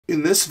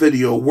In this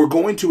video, we're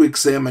going to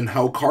examine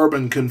how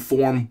carbon can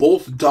form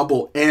both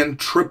double and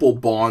triple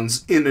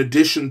bonds in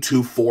addition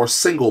to 4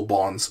 single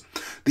bonds.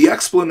 The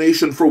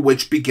explanation for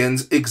which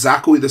begins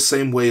exactly the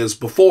same way as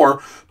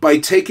before, by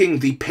taking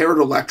the paired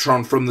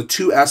electron from the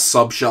 2s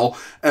subshell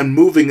and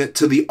moving it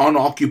to the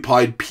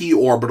unoccupied p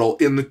orbital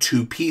in the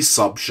 2p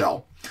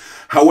subshell.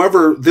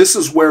 However, this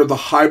is where the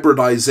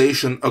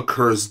hybridization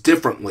occurs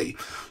differently.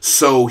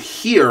 So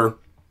here,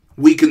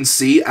 we can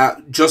see,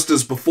 just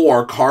as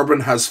before,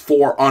 carbon has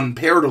 4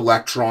 unpaired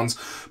electrons,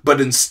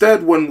 but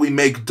instead when we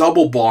make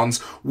double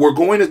bonds, we're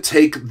going to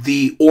take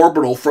the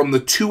orbital from the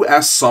 2s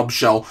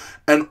subshell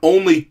and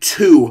only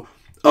 2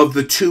 of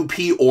the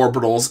 2p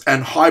orbitals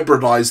and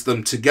hybridize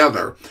them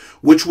together,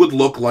 which would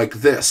look like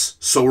this.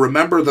 So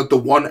remember that the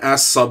 1s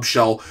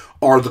subshell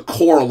are the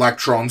core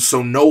electrons,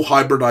 so no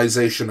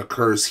hybridization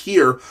occurs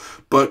here.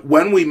 But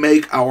when we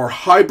make our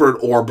hybrid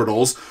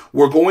orbitals,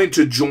 we're going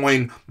to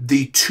join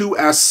the 2s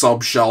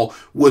subshell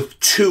with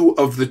 2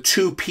 of the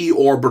 2p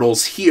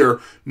orbitals here,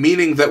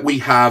 meaning that we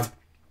have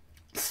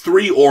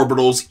 3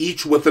 orbitals,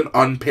 each with an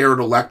unpaired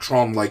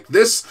electron like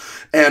this.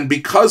 And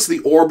because the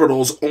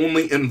orbitals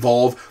only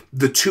involve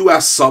the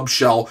 2s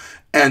subshell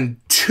and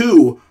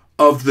 2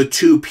 of the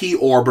 2p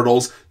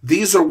orbitals,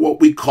 these are what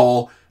we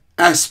call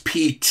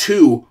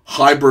sp2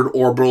 hybrid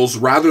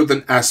orbitals rather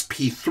than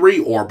sp3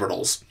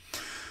 orbitals.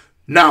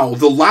 Now,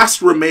 the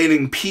last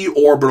remaining p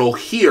orbital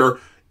here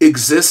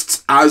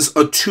exists as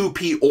a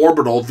 2p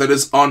orbital that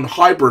is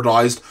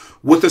unhybridized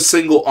with a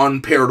single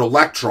unpaired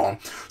electron.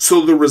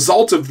 So the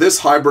result of this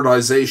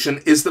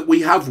hybridization is that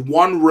we have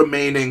one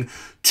remaining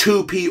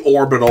 2p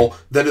orbital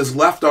that is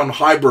left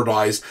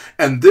unhybridized,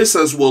 and this,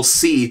 as we'll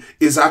see,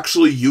 is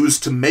actually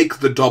used to make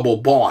the double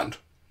bond.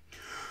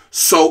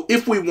 So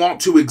if we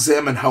want to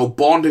examine how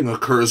bonding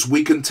occurs,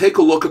 we can take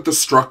a look at the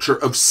structure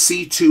of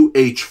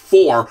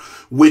C2H4,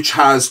 which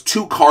has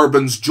 2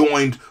 carbons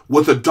joined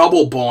with a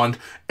double bond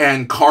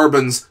and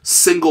carbons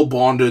single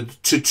bonded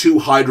to 2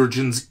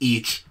 hydrogens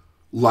each,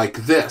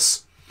 like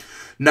this.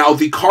 Now,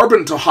 the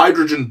carbon to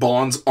hydrogen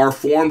bonds are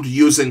formed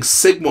using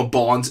sigma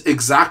bonds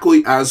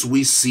exactly as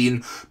we've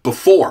seen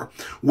before,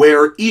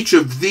 where each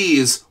of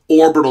these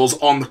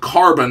orbitals on the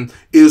carbon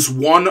is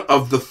one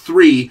of the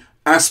 3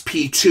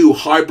 sp2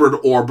 hybrid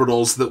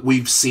orbitals that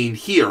we've seen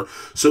here.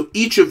 So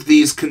each of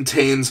these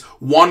contains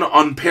one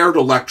unpaired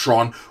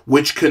electron,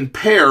 which can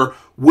pair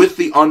with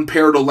the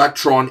unpaired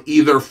electron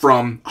either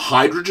from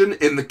hydrogen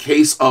in the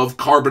case of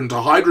carbon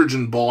to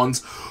hydrogen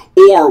bonds,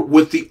 or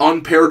with the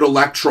unpaired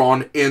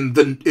electron in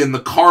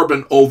the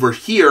carbon over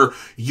here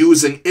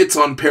using its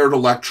unpaired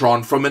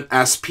electron from an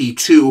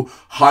sp2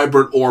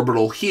 hybrid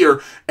orbital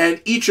here.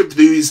 And each of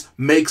these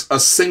makes a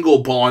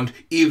single bond,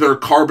 either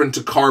carbon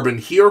to carbon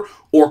here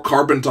or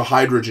carbon to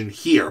hydrogen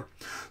here.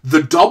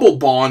 The double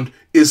bond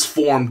is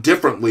formed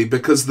differently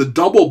because the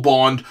double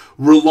bond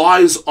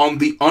relies on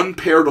the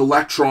unpaired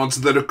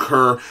electrons that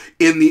occur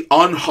in the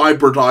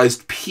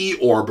unhybridized p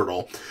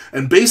orbital.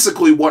 And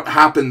basically what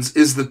happens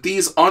is that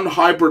these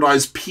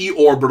unhybridized p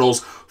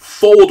orbitals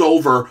fold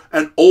over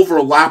and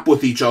overlap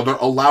with each other,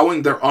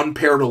 allowing their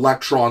unpaired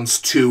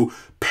electrons to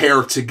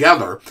pair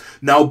together.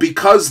 Now,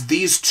 because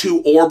these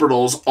 2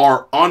 orbitals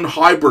are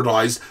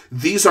unhybridized,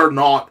 these are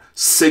not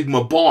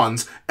sigma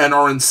bonds and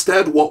are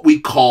instead what we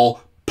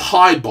call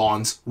pi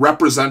bonds,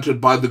 represented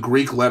by the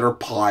Greek letter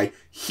pi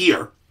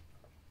here.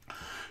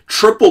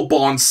 Triple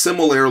bonds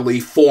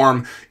similarly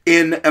form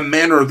in a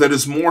manner that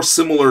is more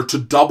similar to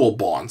double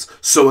bonds.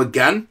 So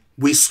again,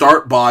 we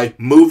start by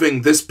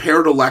moving this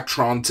paired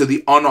electron to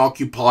the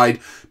unoccupied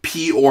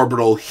p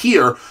orbital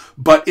here,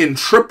 but in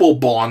triple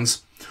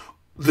bonds,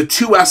 the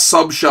 2s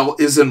subshell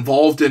is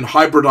involved in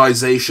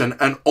hybridization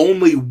and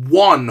only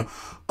one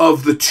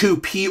of the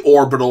 2p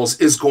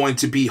orbitals is going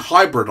to be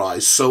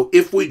hybridized. So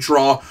if we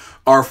draw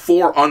our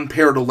 4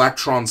 unpaired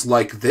electrons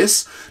like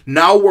this,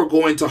 now we're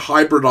going to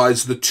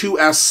hybridize the 2s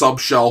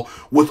subshell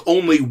with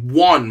only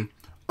one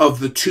of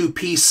the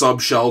 2p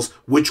subshells,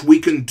 which we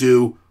can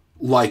do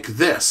like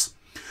this.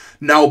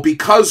 Now,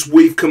 because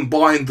we've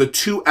combined the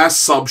 2s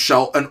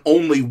subshell and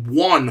only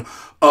one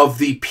of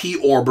the p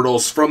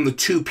orbitals from the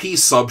 2p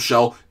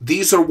subshell,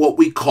 these are what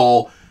we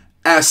call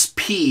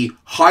sp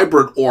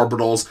hybrid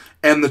orbitals,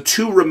 and the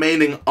 2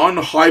 remaining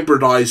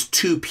unhybridized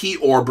 2p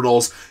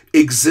orbitals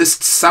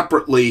exist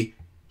separately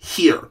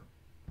here.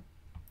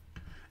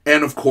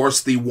 And of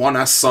course, the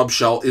 1s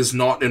subshell is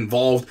not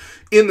involved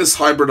in this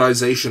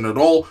hybridization at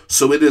all,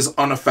 so it is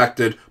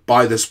unaffected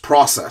by this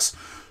process.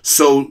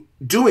 So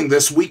doing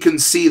this, we can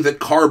see that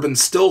carbon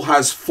still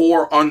has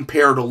 4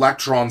 unpaired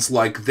electrons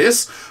like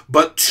this,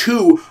 but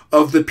 2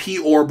 of the p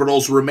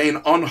orbitals remain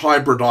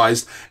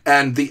unhybridized,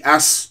 and the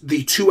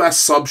 2s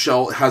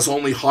subshell has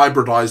only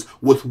hybridized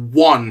with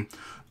 1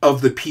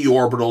 of the p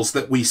orbitals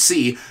that we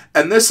see,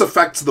 and this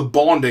affects the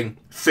bonding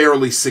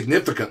fairly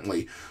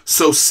significantly.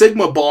 So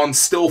sigma bonds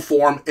still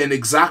form in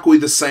exactly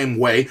the same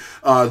way.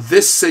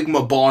 This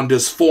sigma bond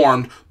is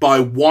formed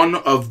by one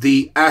of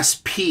the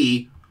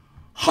sp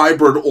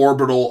hybrid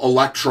orbital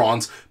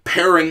electrons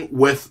pairing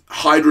with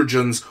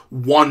hydrogen's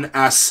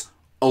 1s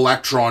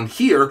electron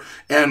here,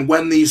 and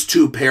when these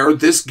two pair,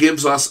 this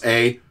gives us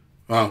a,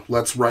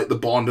 let's write the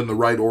bond in the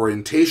right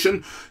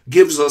orientation,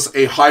 gives us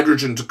a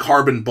hydrogen to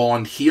carbon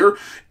bond here,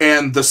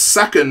 and the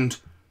second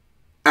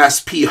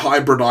sp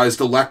hybridized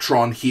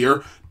electron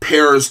here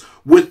pairs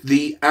with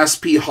the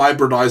sp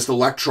hybridized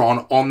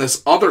electron on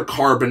this other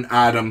carbon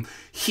atom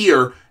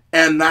here,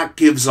 and that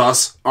gives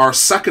us our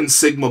second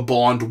sigma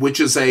bond, which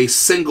is a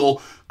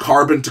single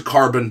carbon to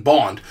carbon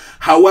bond.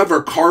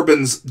 However,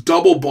 carbons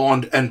double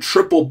bond and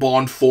triple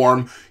bond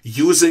form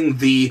using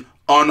the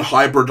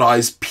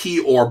unhybridized p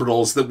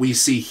orbitals that we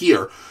see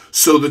here.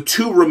 So the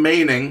two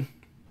remaining,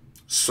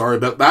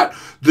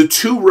 the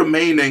two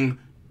remaining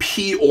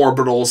p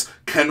orbitals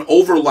can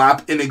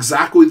overlap in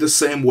exactly the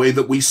same way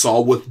that we saw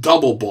with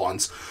double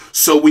bonds.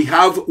 So we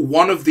have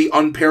one of the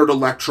unpaired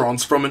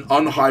electrons from an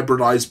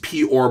unhybridized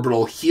p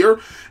orbital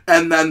here,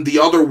 and then the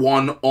other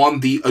one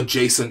on the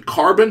adjacent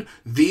carbon.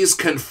 These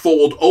can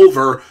fold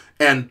over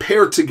and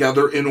pair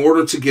together in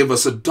order to give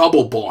us a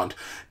double bond.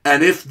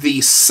 And if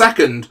the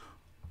second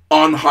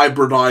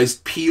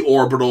unhybridized p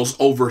orbitals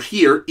over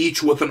here,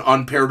 each with an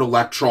unpaired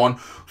electron,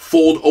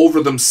 fold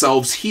over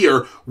themselves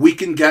here, we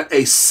can get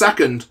a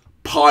second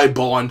pi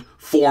bond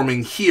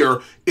forming here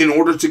in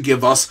order to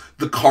give us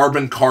the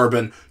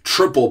carbon-carbon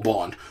triple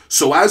bond.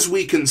 So as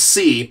we can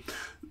see,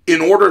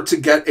 in order to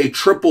get a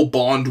triple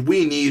bond,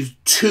 we need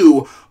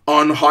two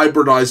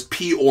unhybridized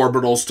p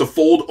orbitals to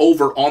fold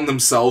over on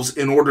themselves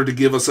in order to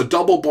give us a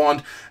double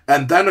bond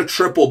and then a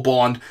triple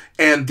bond,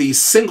 and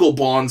these single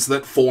bonds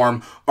that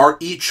form are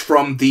each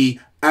from the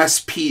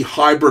sp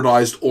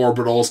hybridized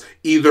orbitals,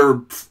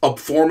 either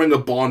forming a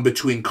bond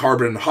between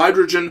carbon and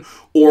hydrogen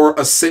or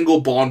a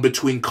single bond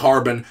between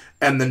carbon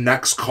and the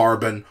next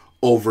carbon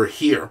over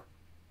here.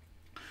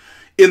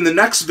 In the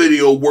next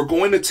video, we're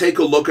going to take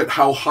a look at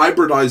how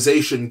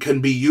hybridization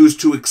can be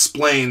used to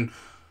explain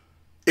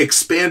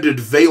expanded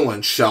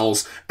valence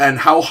shells and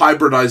how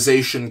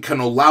hybridization can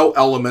allow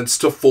elements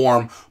to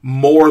form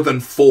more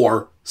than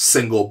 4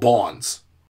 single bonds.